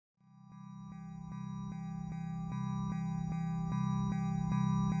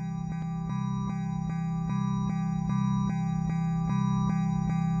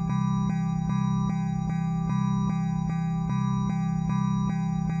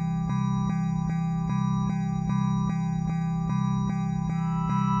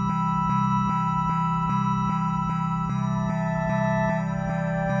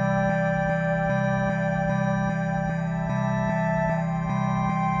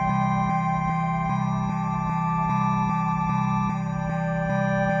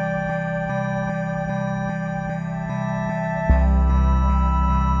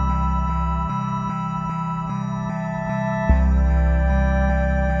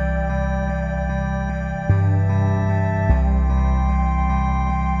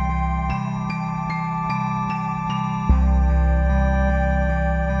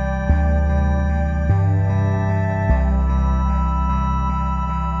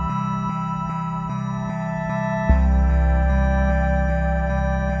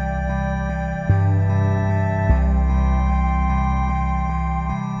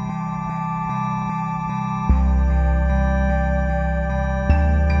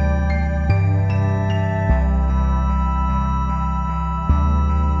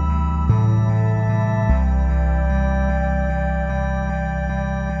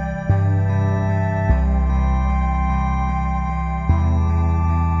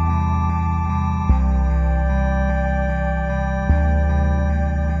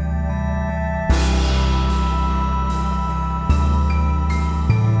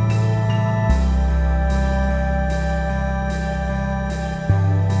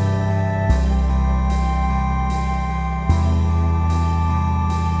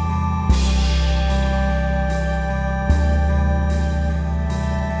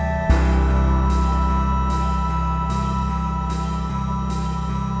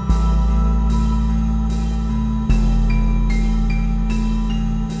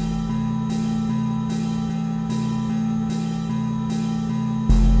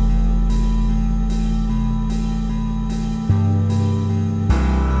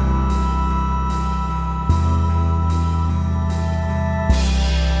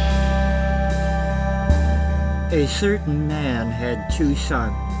A certain man had 2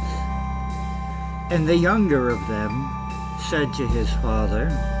 sons, and the younger of them said to his father,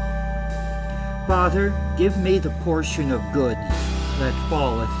 "Father, give me the portion of goods that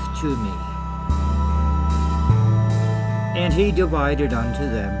falleth to me." And he divided unto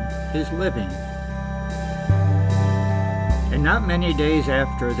them his living. And not many days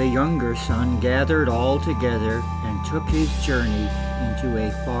after, the younger son gathered all together and took his journey into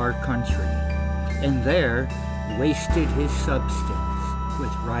a far country, and there wasted his substance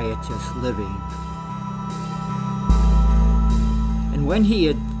with riotous living. And when he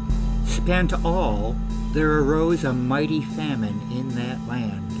had spent all, there arose a mighty famine in that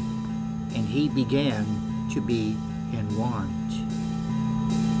land, and he began to be in want.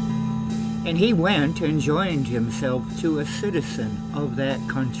 And he went and joined himself to a citizen of that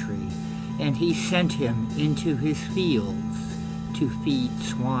country, and he sent him into his fields to feed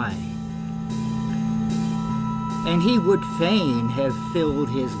swine. And he would fain have filled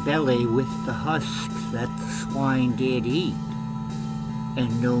his belly with the husks that the swine did eat,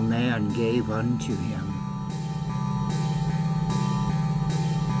 and no man gave unto him.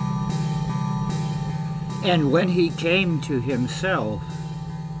 And when he came to himself,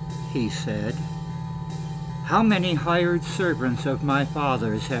 he said, "How many hired servants of my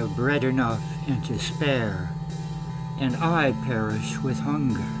father's have bread enough and to spare, and I perish with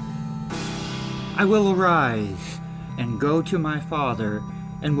hunger? I will arise and go to my father,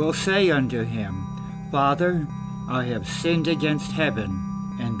 and will say unto him, Father, I have sinned against heaven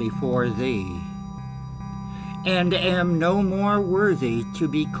and before thee, and am no more worthy to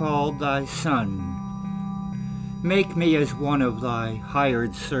be called thy son. Make me as one of thy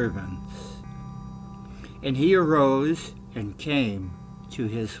hired servants." And he arose and came to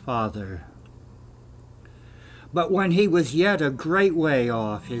his father. But when he was yet a great way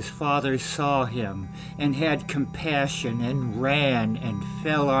off, his father saw him, and had compassion, and ran, and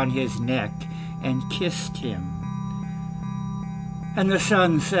fell on his neck, and kissed him. And the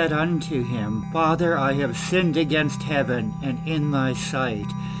son said unto him, Father, I have sinned against heaven, and in thy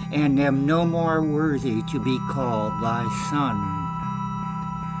sight, and am no more worthy to be called thy son.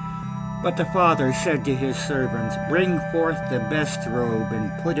 But the father said to his servants, Bring forth the best robe,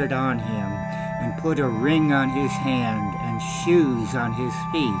 and put it on him, and put a ring on his hand, and shoes on his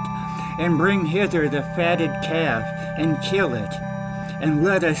feet, and bring hither the fatted calf, and kill it, and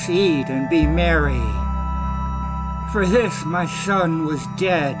let us eat and be merry. For this my son was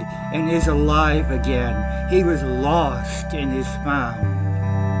dead, and is alive again. He was lost, and is found.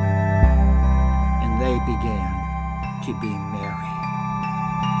 And they began to be merry.